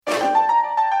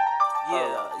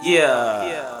Yeah.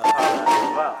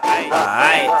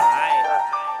 Alright.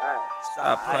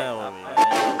 Stop playing with me, man.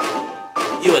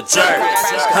 You a jerk.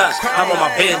 I'm on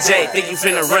my Ben J. Think you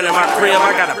finna run in my crib?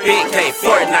 I got a big K.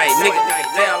 Fortnite. Nigga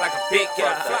down like a big K.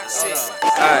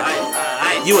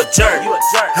 You a jerk.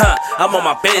 I'm on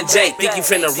my Ben J. Think you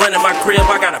finna run in my crib?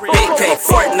 I got a big K.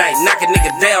 Fortnite. Knock a nigga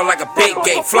down like a big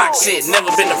gay. Flock shit. Never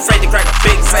been afraid to crack a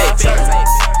big safe.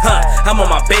 I'm on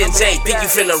my Ben J. Think you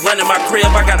finna run in my crib?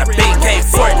 I got a big K.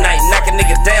 Fortnite. Knock a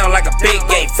nigga down like a big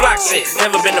gay. Flock shit.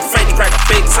 Never been afraid to crack a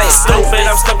big safe. Stupid.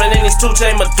 I'm stepping in these 2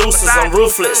 chain Medusas. I'm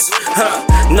ruthless.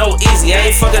 No easy.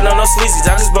 I ain't fucking on no sleazies.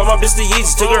 I just bought my bitch the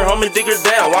Yeezys. Took her home and dig her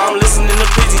down while I'm listening to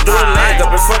Peasy doing lag up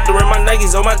and fucked her in my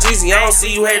Nikes on my Jeezy. I don't see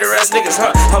you hater ass niggas,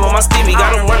 I'm on my Stevie.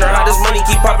 Got him wonder how this money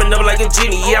keep popping up like a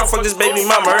genie. Yeah, I fuck this baby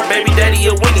mama. Her baby daddy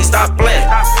a Winnie. Stop playing.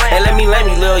 And let me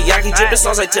little yaki. Drippin'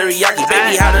 sauce like teriyaki.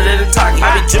 Baby hotter than a taki.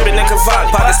 I be drippin' in Cavalli.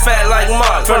 Pockets fat like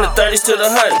Molly. From the 30s to the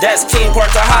 100. That's King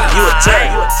Park to Holly. You a jerk.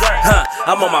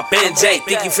 I'm on my Ben J.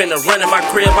 Think you finna run in my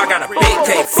crib? I got a big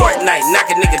K. Fortnite.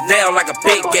 Knock a nigga down like a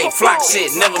big gay. Flock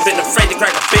shit. Never been afraid to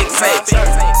crack a big safe.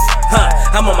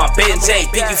 I'm on my Ben J.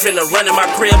 Think you finna run in my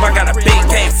crib? I got a big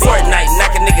K. Fortnite.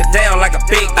 Knock a nigga down like a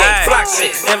big gay. Flock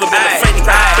shit. Never been afraid to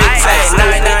crack a big safe.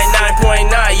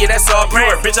 999.9. Yeah, that's all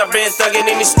pure. Bitch, I been thuggin'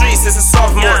 in the streets since a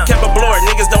sophomore. Kept a blower.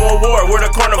 Niggas don't want war. We're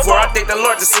the carnivore. I thank the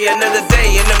Lord to see another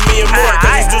day and a million more.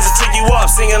 Cause these dudes will trick you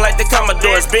off singing like the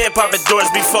Commodores. Been poppin'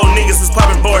 doors before niggas was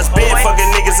poppin' boards. Been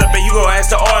fucking niggas up and you gon'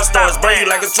 ask the All-Stars. Burn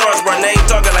you like a Charles Bar. They ain't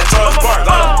talking like Charles Bark.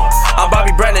 I'm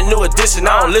Bobby Brandon, new edition.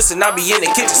 I don't listen. I be in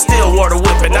the kitchen, still water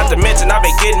whipping. Not to mention, I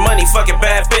been getting money, fucking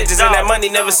bad bitches. And that money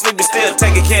never sleeping, still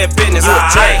taking care of business. You a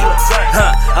J.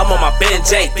 I'm on my Ben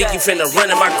J. Think you finna run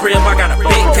in my crib? I got a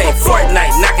big K.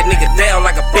 Fortnite. Knock a nigga down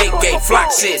like a big gay. Flock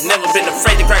shit. Never been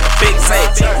afraid to crack a big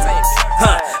safe.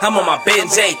 I'm on my Ben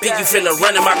J. Think you finna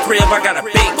run in my crib? I got a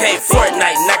big K.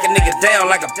 Fortnite. Knock a nigga down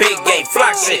like a big gay.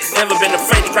 Flock shit. Never been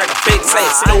afraid to crack a big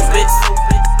safe. Stupid.